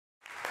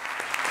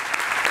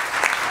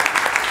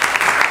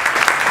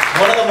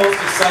One of the most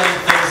exciting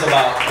things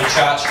about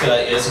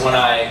Pecha is when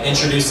I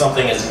introduce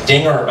something as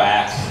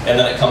dingerback, and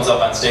then it comes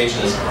up on stage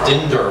and is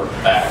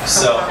dinderback.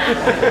 So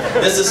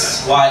this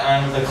is why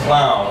I'm the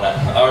clown.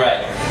 All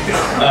right.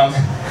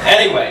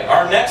 Anyway,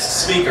 our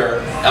next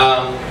speaker,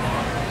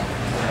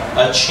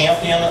 a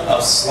champion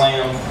of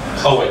slam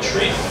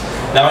poetry.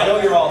 Now I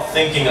know you're all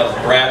thinking of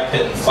Brad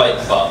Pitt and Fight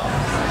Club.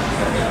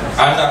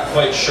 I'm not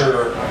quite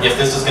sure if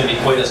this is going to be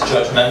quite as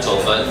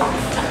judgmental, but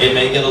it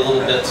may get a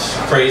little bit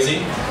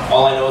crazy.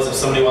 All I know is if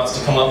somebody wants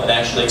to come up and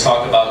actually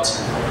talk about,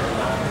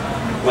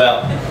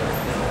 well,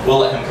 we'll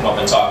let him come up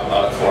and talk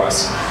about it for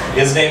us.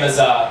 His name is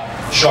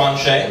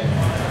Shea.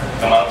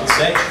 Come on up to the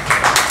stage.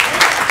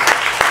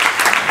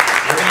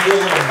 We're going to do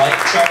a little mic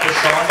check with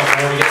Sean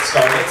before we get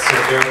started, so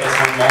bear with us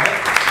one moment.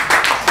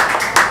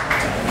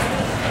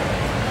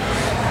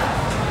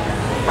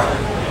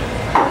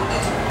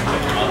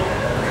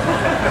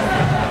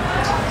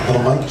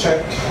 Little mic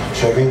check,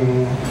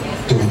 checking,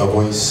 doing the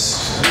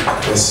voice,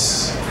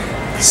 yes,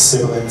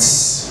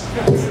 sibilance.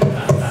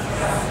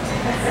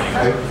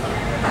 Right?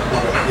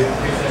 Yeah.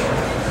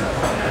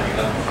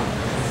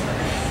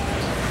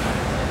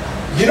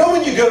 You know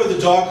when you go to the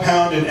dog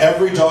pound and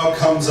every dog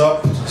comes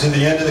up to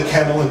the end of the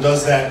kennel and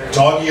does that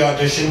doggy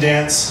audition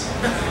dance?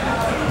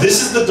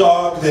 This is the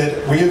dog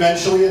that we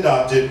eventually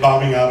adopted,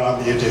 bombing out on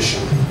the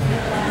audition.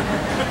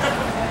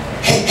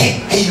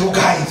 Hey, you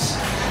guys,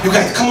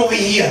 come over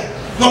here.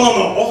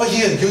 No, over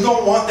here. You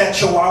don't want that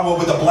Chihuahua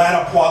with a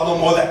bladder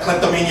problem or that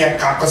kleptomaniac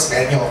Cocker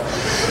Spaniel.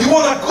 You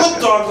want a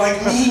good dog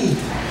like me.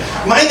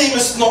 My name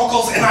is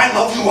Snorkels and I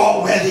love you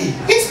already.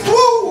 It's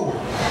true.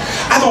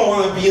 I don't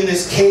want to be in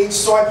this cage,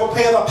 so I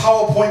prepared a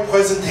PowerPoint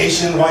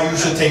presentation why you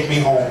should take me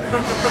home.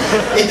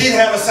 It did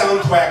have a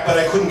soundtrack, but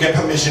I couldn't get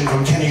permission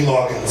from Kenny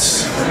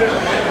Loggins.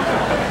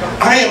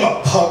 I am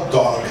a pug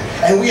dog,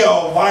 and we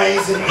are a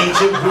wise and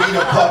ancient breed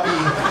of puppy.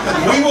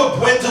 We were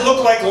bred to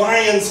look like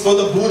lions for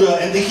the Buddha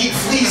and to keep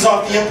fleas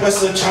off the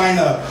Empress of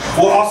China.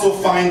 We're also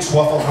fine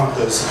truffle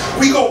hunters.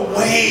 We go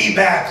way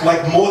back,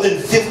 like more than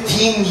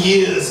 15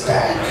 years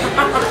back.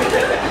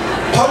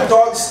 Pug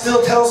dogs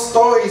still tell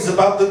stories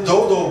about the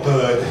dodo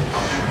bird.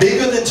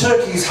 Bigger than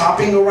turkeys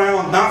hopping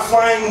around, not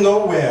flying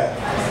nowhere.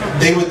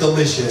 They were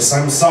delicious.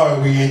 I'm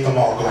sorry we ate them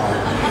all gone.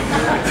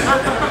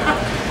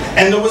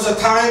 And there was a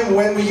time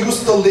when we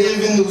used to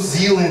live in New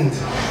Zealand,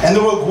 and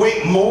there were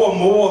great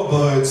moa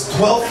birds,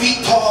 12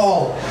 feet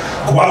tall.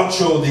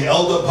 Groucho, the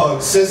elder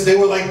pug, says they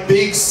were like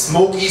big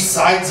smoky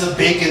sides of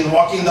bacon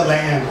walking the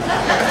land.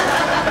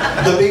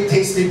 The big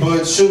tasty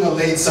birds shouldn't have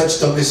laid such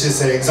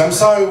delicious eggs. I'm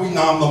sorry we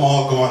nom them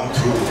all gone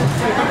too.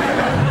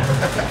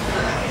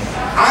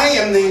 I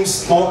am named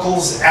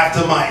Snorkels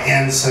after my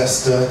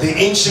ancestor, the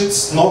ancient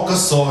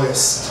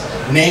Snorkosaurus,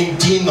 named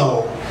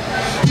Dino.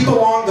 He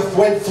belonged to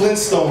Fred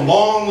Flintstone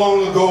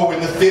long ago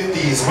in the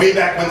 50s, way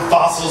back when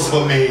fossils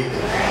were made.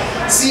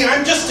 See,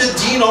 I'm just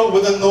a dino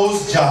with a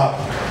nose job.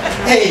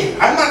 Hey,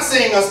 I'm not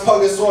saying us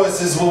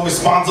Pugosauruses were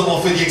responsible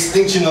for the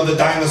extinction of the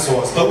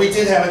dinosaurs, but we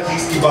did have a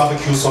tasty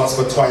barbecue sauce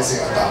for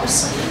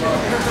Triceratops.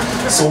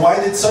 So why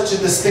did such a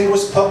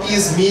distinguished puppy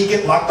as me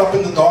get locked up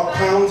in the dog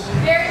pound?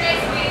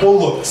 Well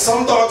look,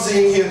 some dogs are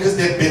in here because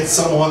they bit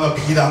someone or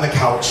peed on the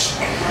couch.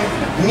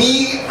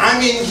 Me,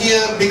 I'm in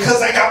here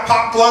because I got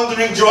popped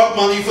laundering drug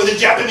money for the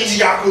Japanese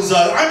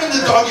Yakuza. I'm in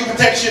the doggy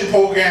protection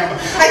program.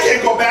 I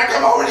can't go back,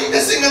 I'm already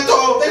missing a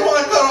dog. They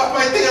want to cut off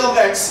my tail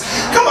next.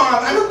 Come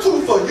on, I'm a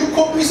twofer. You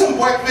cook me some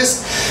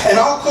breakfast and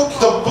I'll cook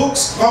the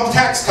books from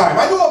tax time.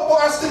 I know a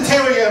Boston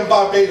Terrier in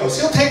Barbados.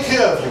 He'll take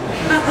care of you.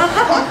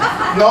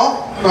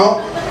 No?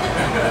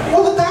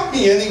 Well, adopt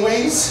me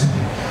anyways.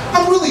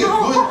 I'm really a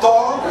good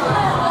dog.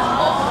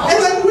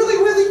 And I'm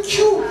really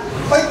cute.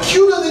 Like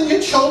cuter than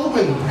your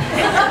children.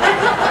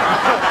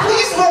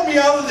 Please let me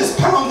out of this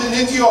pound and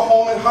into your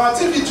home and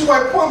hearts. If you do,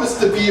 I promise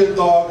to be a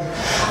dog.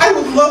 I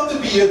would love to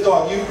be your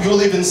dog. You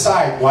live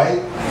inside, right?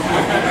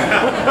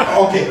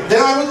 Okay,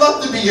 then I would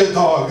love to be your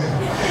dog.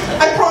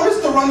 I promise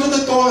to run to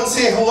the door and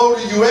say hello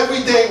to you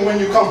every day when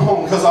you come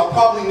home, because I'll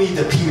probably need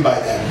to pee by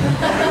then.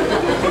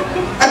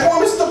 I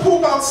promise to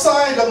poop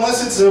outside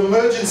unless it's an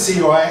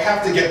emergency or I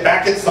have to get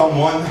back at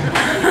someone.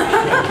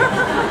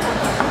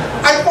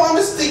 I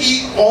promise to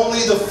eat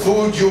only the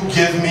food you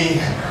give me.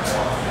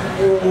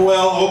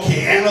 Well,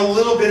 okay, and a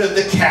little bit of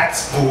the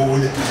cat's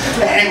food,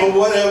 and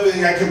whatever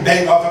I can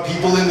beg off of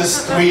people in the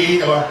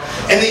street, or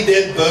any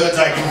dead birds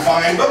I can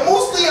find, but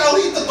mostly I'll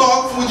eat the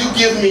dog food you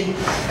give me,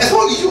 as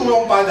long as you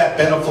don't buy that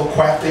Beneful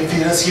crap they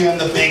feed us here in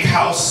the big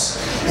house.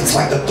 It's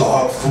like the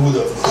dog food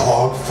of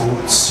dog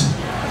foods.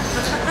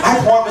 I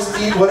promise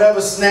to eat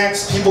whatever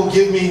snacks people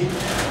give me,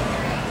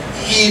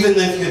 even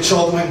if your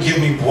children give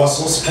me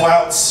Brussels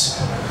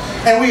sprouts.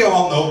 And we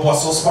all know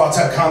Brussels sprouts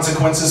have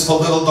consequences for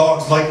little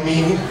dogs like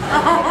me.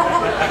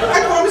 I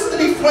promise to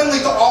be friendly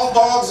to all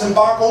dogs and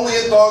bark only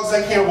at dogs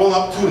I can't run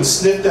up to and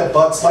sniff their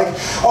butts, like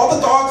all the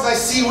dogs I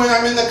see when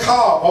I'm in the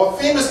car, or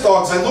famous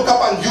dogs I look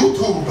up on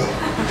YouTube.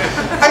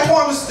 I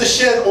promise to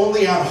shed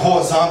only on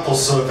horizontal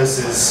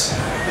surfaces.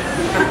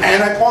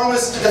 And I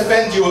promise to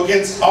defend you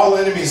against all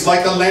enemies,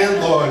 like the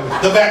landlord,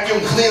 the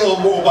vacuum cleaner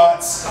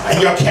robots,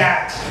 and your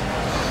cat.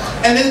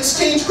 And in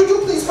exchange, could you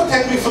please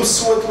protect me from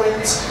sewer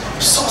drains?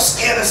 I'm so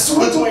scared of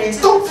sewer drains.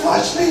 Don't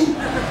flush me.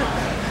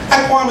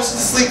 I promise to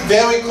sleep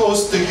very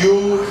close to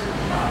you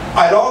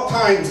at all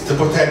times to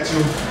protect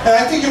you. And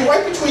I figure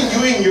right between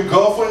you and your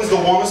girlfriend is the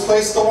warmest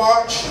place to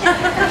watch.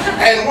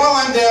 And while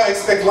I'm there, I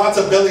expect lots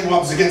of belly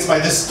rubs against my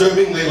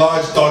disturbingly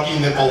large doggy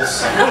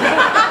nipples.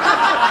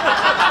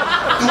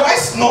 Do I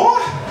snore?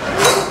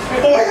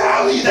 Boy,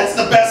 Holly, that's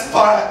the best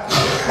part.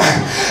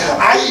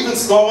 I even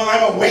snore when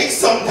I'm awake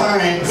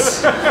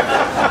sometimes.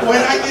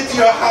 When I get to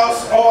your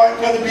house, oh, I'm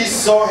going to be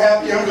so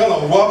happy. I'm going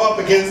to rub up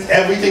against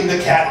everything the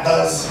cat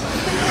does.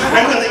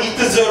 I'm going to eat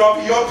dessert off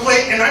of your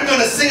plate, and I'm going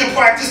to sing and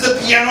practice the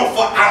piano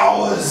for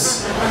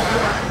hours.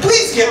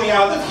 Please get me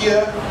out of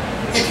here.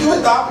 If you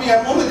adopt me,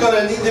 I'm only going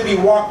to need to be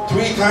walked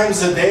 3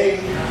 times a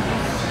day.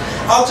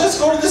 I'll just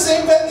go to the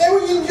same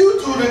veterinarian you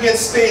do to get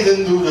spayed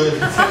and neutered.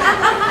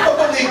 But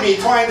believe me,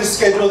 trying to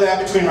schedule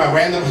that between my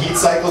random heat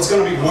cycle is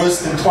going to be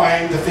worse than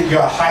trying to figure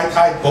a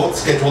high-tide boat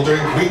schedule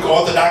during Greek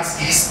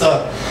Orthodox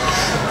Easter.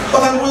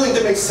 But I'm willing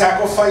to make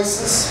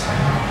sacrifices.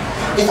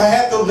 If I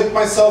have to lick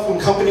myself when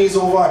company's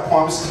over, I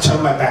promise to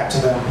turn my back to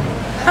them.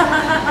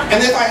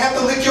 And if I have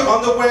to lick your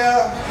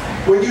underwear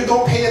when you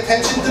don't pay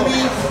attention to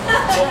me,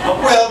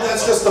 well,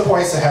 that's just the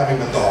price of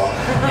having a dog.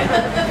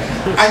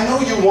 I know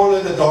you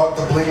wanted a dog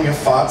to blame your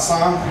farts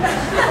on.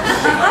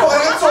 But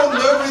I'm so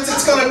nervous,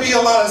 it's going to be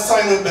a lot of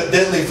silent but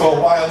deadly for a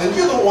while, and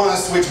you don't want to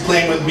switch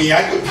blame with me.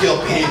 I could peel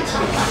paint.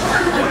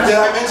 Did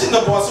I mention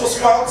the Brussels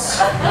sprouts?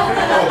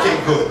 Okay,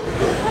 good.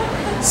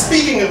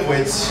 Speaking of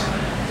which,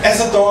 as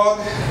a dog,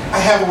 I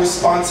have a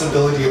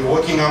responsibility of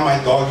working on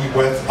my doggy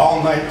breath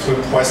all night to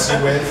impress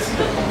you with.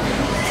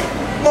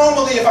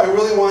 Normally, if I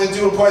really wanted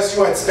to impress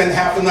you, I'd spend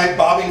half the night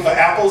bobbing for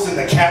apples in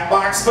the cat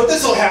box, but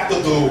this'll have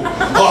to do.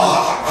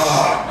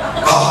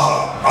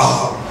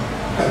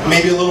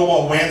 Maybe a little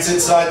more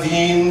rancid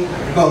sardine.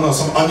 No,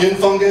 some onion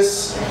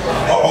fungus.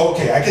 Oh,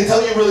 okay, I can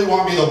tell you really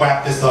want me to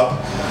wrap this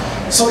up.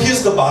 So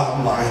here's the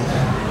bottom line.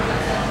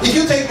 If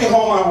you take me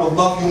home, I will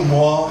love you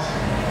more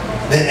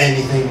than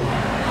anything,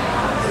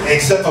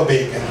 except for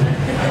bacon.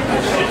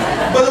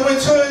 But in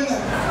return,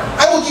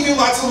 I will give you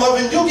lots of love,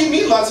 and you'll give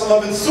me lots of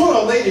love, and sooner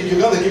or later you're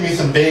going to give me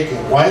some bacon,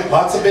 right?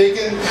 Lots of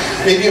bacon.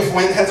 Maybe if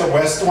Wen has a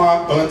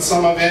restaurant, burn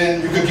some of it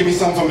in. You could give me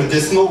some for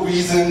medicinal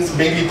reasons,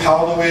 maybe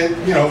powder it,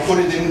 put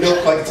it in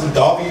milk like some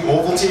Derby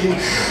Ovaltine.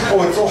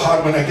 Oh, it's so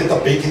hard when I get the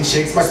bacon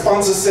shakes. My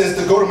sponsor says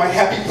to go to my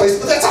happy place,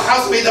 but that's a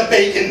house made of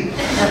bacon.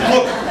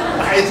 Look,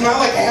 it's not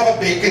like I have a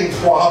bacon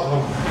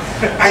problem.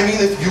 I mean,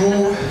 if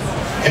you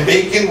and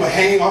bacon were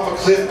hanging off a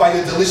cliff by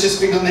your delicious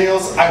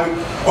fingernails, I would...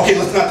 Okay,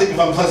 let's not think of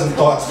unpleasant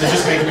thoughts. They're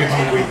just making me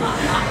hungry.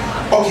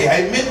 Okay,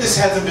 I admit this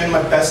hasn't been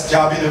my best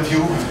job interview,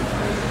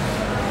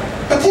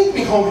 but take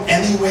me home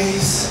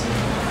anyways.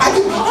 I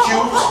can be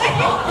cute,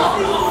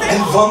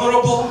 and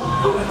vulnerable,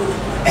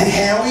 and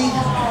hairy.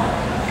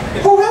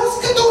 Who else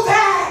can do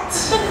that?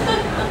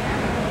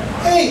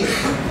 Hey,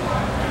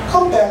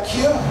 come back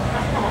here.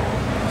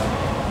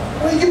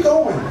 Where are you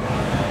going?